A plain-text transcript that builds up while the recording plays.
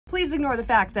Please ignore the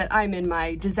fact that I'm in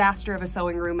my disaster of a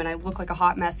sewing room and I look like a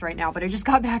hot mess right now, but I just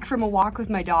got back from a walk with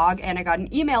my dog and I got an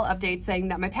email update saying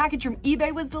that my package from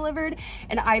eBay was delivered,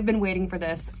 and I've been waiting for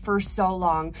this for so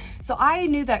long. So I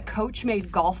knew that Coach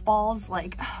made golf balls,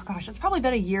 like, oh gosh, it's probably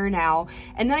been a year now.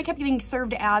 And then I kept getting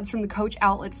served ads from the Coach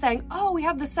outlet saying, oh, we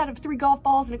have this set of 3 golf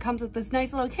balls and it comes with this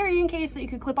nice little carrying case that you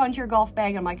could clip onto your golf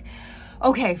bag. I'm like,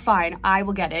 okay, fine, I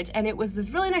will get it. And it was this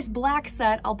really nice black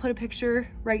set. I'll put a picture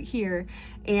right here.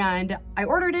 And I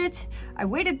ordered it, I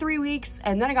waited 3 weeks,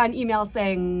 and then I got an email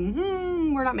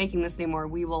saying, we're not making this anymore.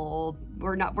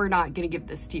 We're not gonna give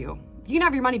this to you. You can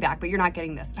have your money back, but you're not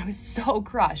getting this. And I was so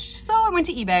crushed. So I went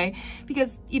to eBay because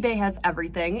eBay has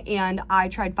everything, and I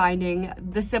tried finding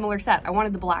the similar set. I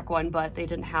wanted the black one, but they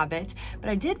didn't have it. But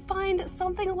I did find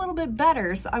something a little bit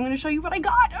better, so I'm gonna show you what I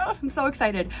got. Oh, I'm so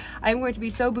excited. I'm going to be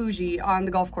so bougie on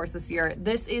the golf course this year.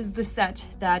 This is the set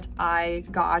that I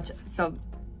got. So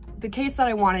the case that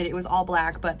I wanted, it was all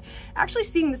black, but actually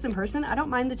seeing this in person, I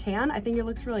don't mind the tan. I think it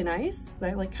looks really nice.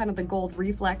 I like kind of the gold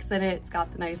reflex in it. It's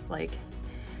got the nice like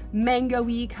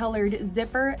mango-y colored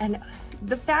zipper, and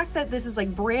the fact that this is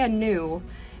like brand new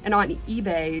and on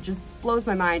eBay just blows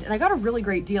my mind. And I got a really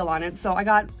great deal on it, so I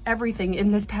got everything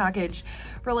in this package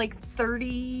for like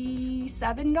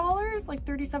 $37, like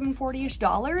 $37,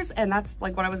 $40-ish, and that's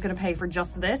like what I was gonna pay for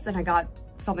just this, and I got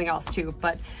something else too.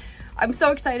 But I'm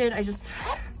so excited. I just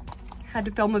had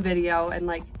to film a video, and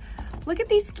like, look at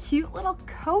these cute little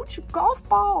Coach golf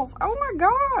balls. Oh my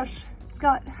gosh. It's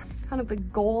got kind of the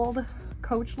gold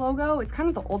Coach logo. It's kind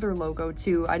of the older logo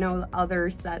too. I know the other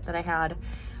set that I had,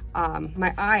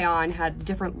 my Ion had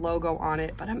different logo on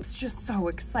it, but I'm just so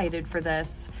excited for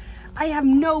this. I have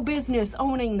no business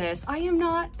owning this. I am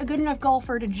not a good enough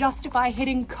golfer to justify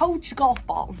hitting Coach golf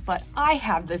balls, but I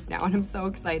have this now and I'm so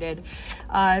excited.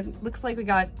 Looks like we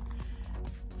got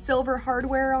silver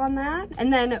hardware on that.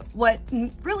 And then what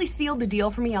really sealed the deal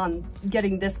for me on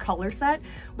getting this color set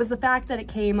was the fact that it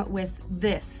came with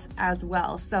this as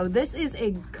well. So this is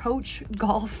a Coach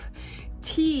golf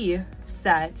tee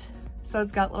set. So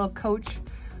it's got little Coach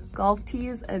golf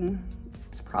tees, and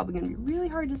it's probably gonna be really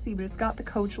hard to see, but it's got the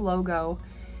Coach logo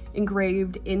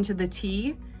engraved into the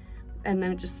tee, and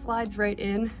then it just slides right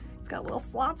in. It's got little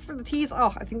slots for the tees.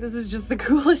 Oh, I think this is just the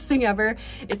coolest thing ever.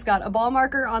 It's got a ball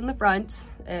marker on the front,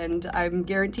 and I'm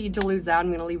guaranteed to lose that.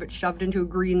 I'm gonna leave it shoved into a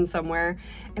green somewhere.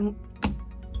 And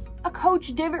a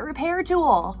Coach divot repair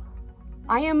tool.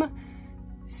 I am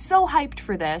so hyped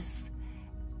for this.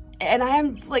 And I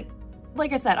am, like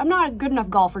I said, I'm not a good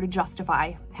enough golfer to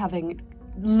justify having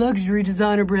luxury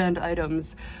designer brand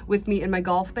items with me in my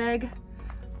golf bag,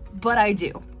 but I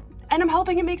do. And I'm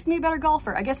hoping it makes me a better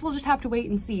golfer. I guess we'll just have to wait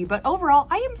and see. But overall,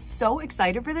 I am so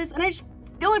excited for this, and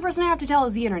the only person I have to tell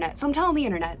is the internet, so I'm telling the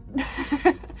internet.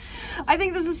 I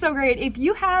think this is so great. If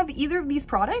you have either of these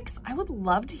products, I would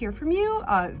love to hear from you.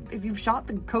 If you've shot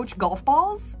the Coach golf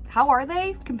balls, how are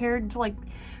they compared to, like,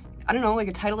 I don't know, like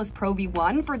a Titleist Pro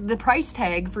V1? For the price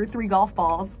tag for 3 golf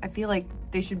balls, I feel like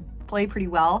they should play pretty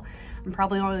well. I'm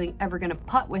probably only ever gonna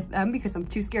putt with them because I'm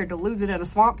too scared to lose it in a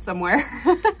swamp somewhere.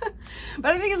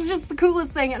 But I think it's just the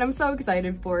coolest thing, and I'm so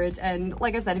excited for it. And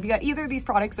like I said, if you got either of these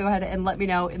products, go ahead and let me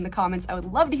know in the comments. I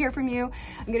would love to hear from you.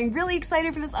 I'm getting really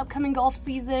excited for this upcoming golf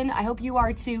season. I hope you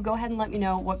are too. Go ahead and let me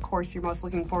know what course you're most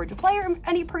looking forward to play, or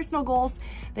any personal goals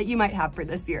that you might have for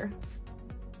this year.